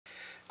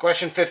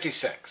Question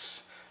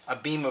 56. A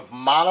beam of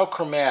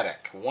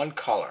monochromatic, one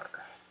color,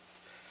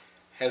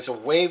 has a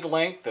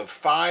wavelength of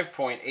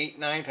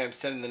 5.89 times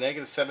 10 to the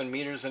negative 7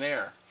 meters in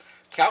air.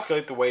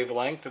 Calculate the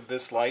wavelength of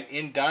this light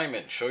in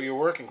diamond. Show your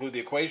work. Include the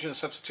equation and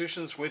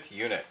substitutions with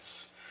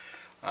units.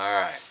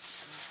 Alright,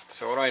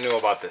 so what do I know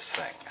about this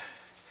thing?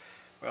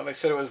 Well, they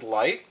said it was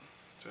light,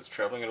 so it's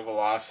traveling at a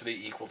velocity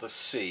equal to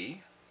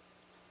c.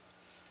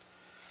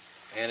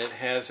 And it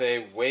has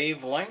a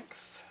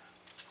wavelength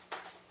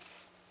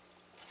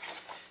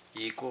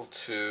equal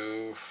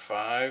to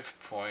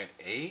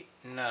 5.89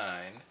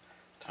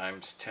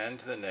 times 10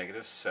 to the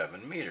negative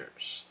 7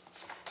 meters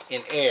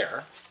in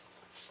air.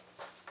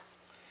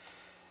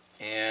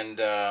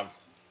 And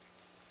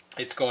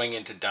it's going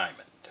into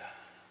diamond.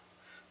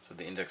 So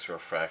the index of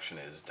refraction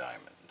is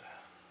diamond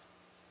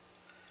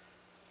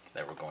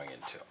that we're going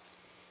into.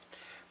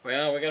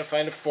 Well, we're going to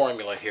find a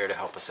formula here to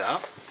help us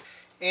out.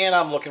 And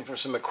I'm looking for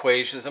some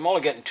equations. I'm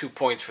only getting 2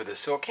 points for this,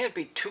 so it can't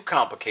be too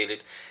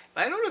complicated.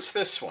 And I noticed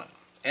this one.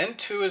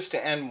 N2 is to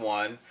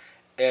N1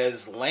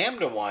 as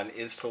lambda 1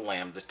 is to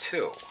lambda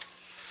 2.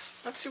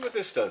 Let's see what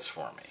this does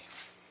for me.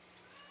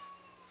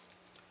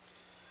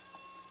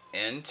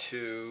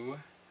 N2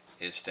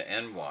 is to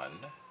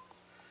N1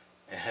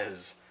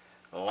 as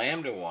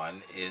lambda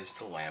 1 is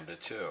to lambda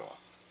 2.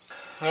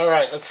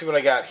 Alright, let's see what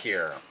I got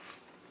here.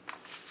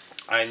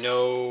 I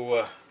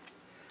know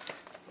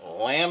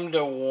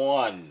lambda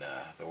 1,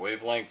 the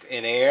wavelength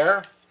in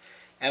air,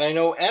 and I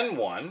know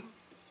N1,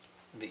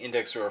 the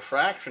index of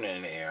refraction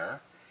in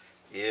air,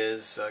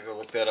 is, I'm going to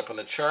look that up on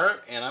the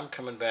chart, and I'm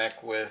coming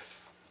back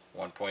with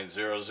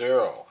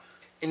 1.00.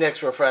 Index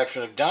of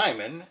refraction of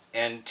diamond,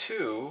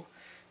 N2,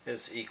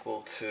 is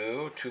equal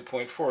to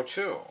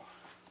 2.42.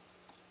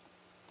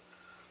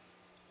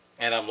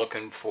 And I'm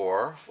looking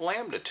for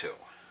lambda 2.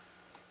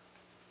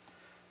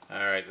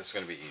 Alright, this is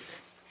going to be easy.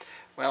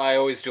 Well, I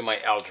always do my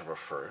algebra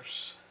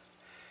first.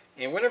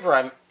 And whenever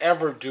I'm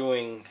ever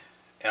doing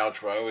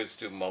algebra, I always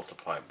do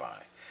multiply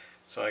by.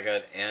 So I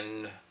got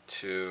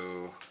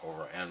N2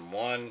 over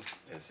N1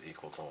 is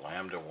equal to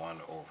lambda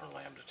 1 over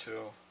lambda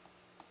 2.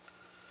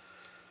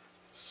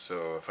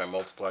 So if I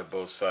multiply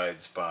both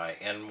sides by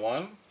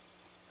N1,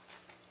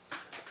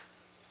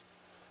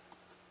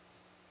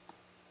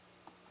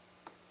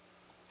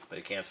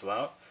 they cancel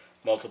out.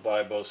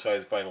 Multiply both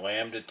sides by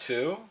lambda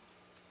 2,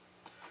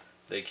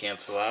 they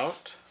cancel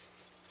out.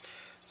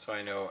 So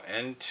I know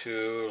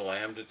N2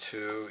 lambda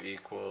 2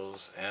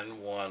 equals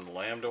N1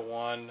 lambda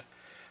 1.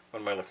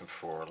 What am I looking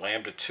for?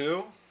 Lambda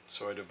 2.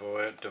 So I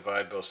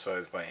divide both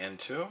sides by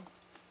N2.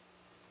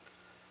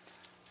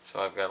 So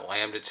I've got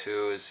lambda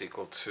 2 is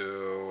equal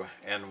to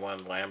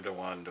N1 lambda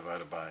 1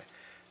 divided by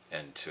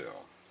N2.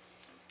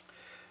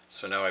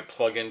 So now I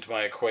plug into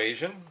my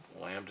equation.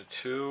 Lambda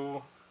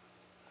 2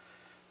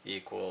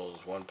 equals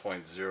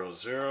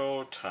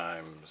 1.00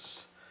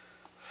 times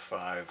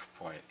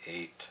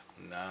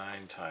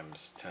 5.89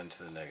 times 10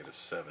 to the negative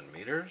 7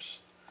 meters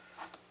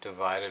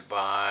divided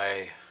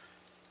by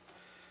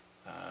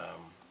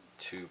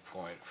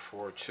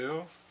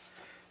 2.42,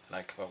 and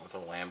I come up with a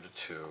lambda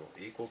 2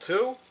 equal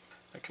to,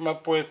 I come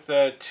up with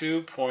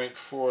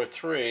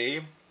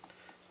 2.43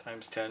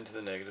 times 10 to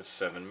the negative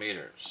 7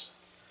 meters.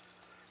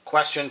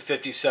 Question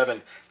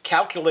 57.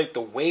 Calculate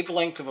the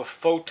wavelength of a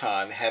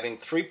photon having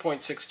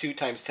 3.62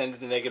 times 10 to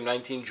the negative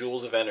 19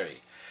 joules of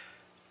energy.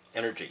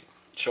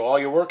 Show all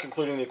your work,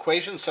 including the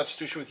equation,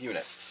 substitution with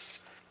units.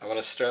 I want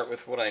to start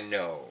with what I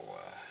know.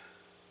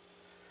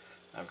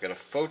 I've got a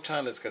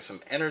photon that's got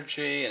some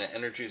energy, and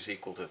energy is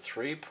equal to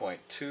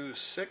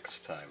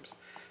 3.26 times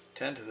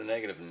 10 to the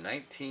negative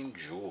 19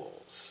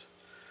 joules.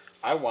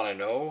 I want to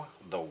know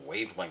the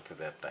wavelength of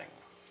that thing.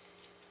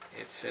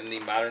 It's in the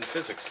modern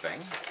physics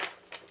thing.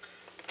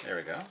 There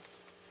we go.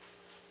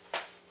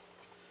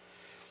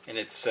 And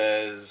it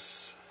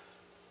says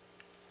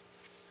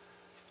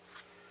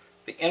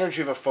the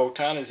energy of a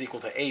photon is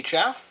equal to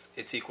HF.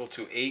 It's equal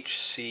to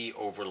HC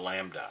over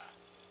lambda.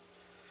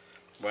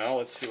 Well,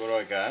 let's see, what do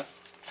I got?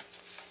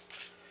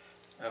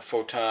 A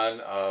photon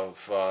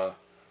of,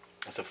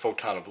 it's a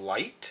photon of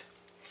light.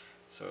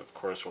 So, of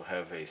course, we'll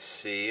have a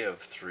C of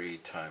 3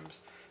 times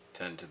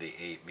 10 to the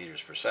 8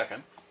 meters per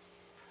second.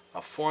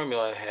 A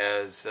formula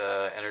has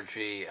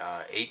energy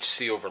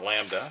HC over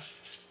lambda.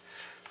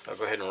 So I'll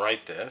go ahead and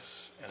write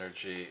this.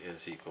 Energy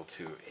is equal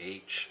to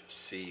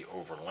HC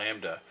over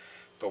lambda.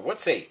 But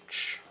what's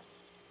H?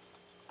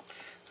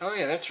 Oh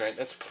yeah, that's right.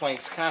 That's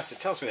Planck's constant.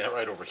 It tells me that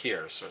right over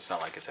here. So it's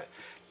not like it's a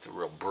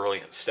real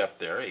brilliant step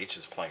there. H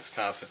is Planck's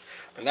constant.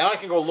 But now I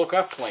can go look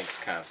up Planck's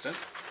constant.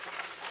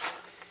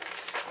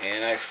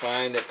 And I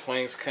find that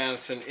Planck's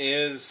constant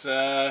is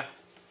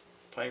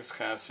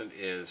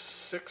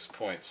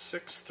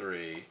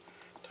 6.63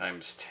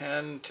 times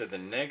 10 to the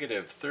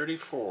negative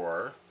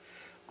 34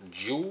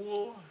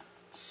 joule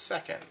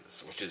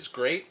seconds, which is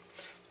great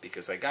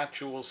because I got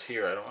joules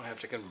here. I don't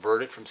have to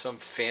convert it from some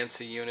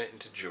fancy unit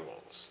into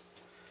joules.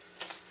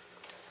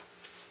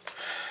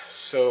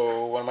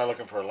 So what am I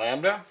looking for?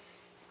 Lambda.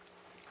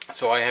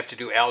 So I have to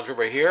do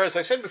algebra here. As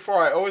I said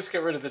before, I always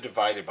get rid of the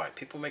divided by.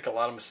 People make a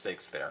lot of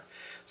mistakes there.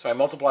 So I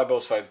multiply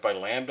both sides by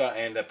lambda. I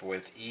end up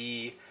with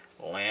E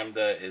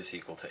lambda is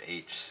equal to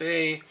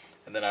HC.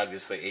 And then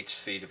obviously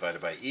HC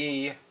divided by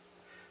E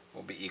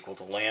will be equal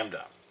to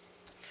lambda.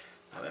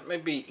 Now that may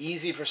be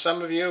easy for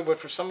some of you, but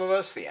for some of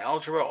us, the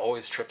algebra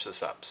always trips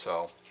us up.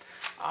 So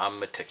I'm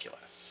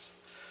meticulous.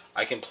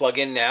 I can plug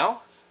in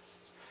now.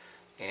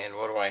 And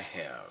what do I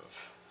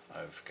have?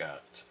 I've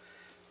got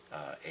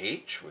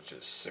H, which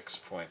is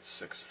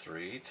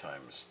 6.63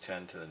 times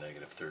 10 to the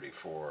negative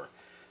 34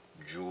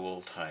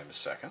 joule times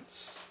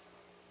seconds.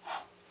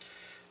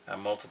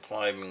 I'm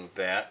multiplying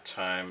that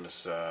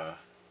times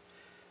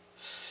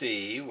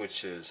C,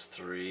 which is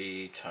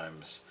 3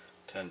 times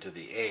 10 to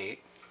the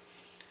 8.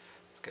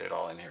 Let's get it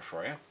all in here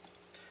for you.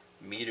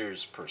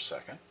 Meters per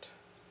second.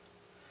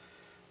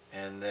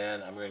 And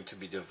then I'm going to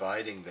be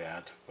dividing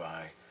that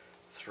by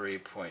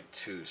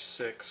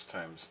 3.26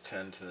 times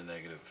 10 to the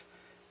negative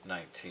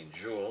 19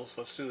 joules.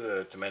 Let's do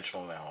the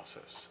dimensional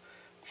analysis.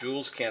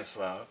 Joules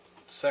cancel out,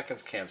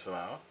 seconds cancel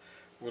out.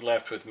 We're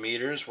left with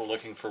meters. We're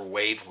looking for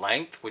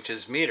wavelength, which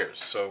is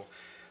meters. So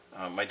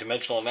my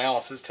dimensional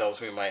analysis tells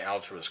me my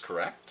algebra is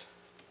correct.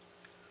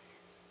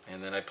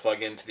 And then I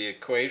plug into the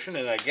equation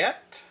and I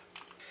get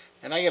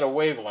a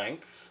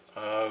wavelength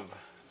of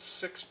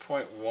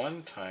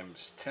 6.1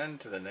 times 10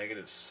 to the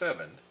negative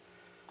 7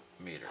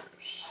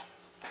 meters.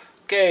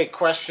 Okay,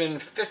 question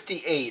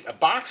 58. A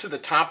box at the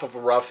top of a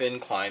rough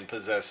incline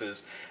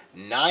possesses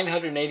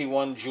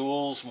 981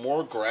 joules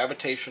more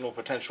gravitational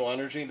potential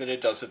energy than it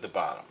does at the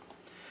bottom.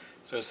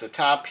 So it's the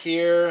top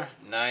here,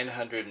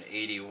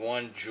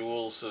 981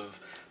 joules of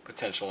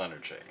potential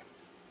energy.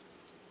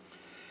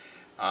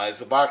 As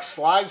the box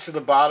slides to the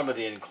bottom of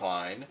the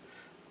incline,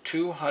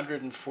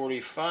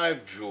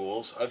 245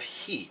 joules of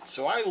heat.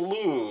 So I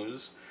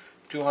lose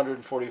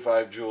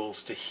 245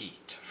 joules to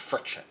heat,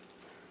 friction.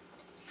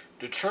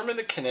 Determine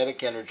the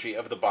kinetic energy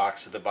of the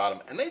box at the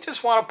bottom. And they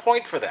just want a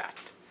point for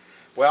that.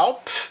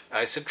 Well,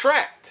 I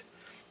subtract.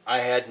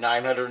 I had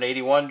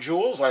 981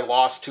 joules. I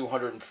lost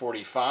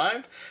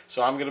 245.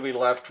 So I'm going to be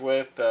left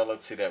with,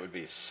 let's see, that would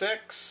be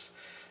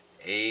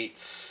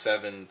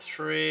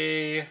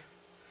 6,873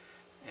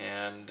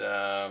 and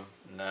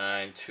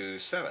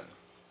 927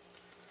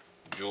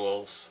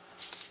 joules.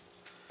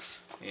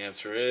 The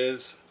answer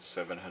is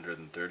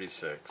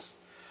 736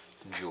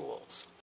 joules.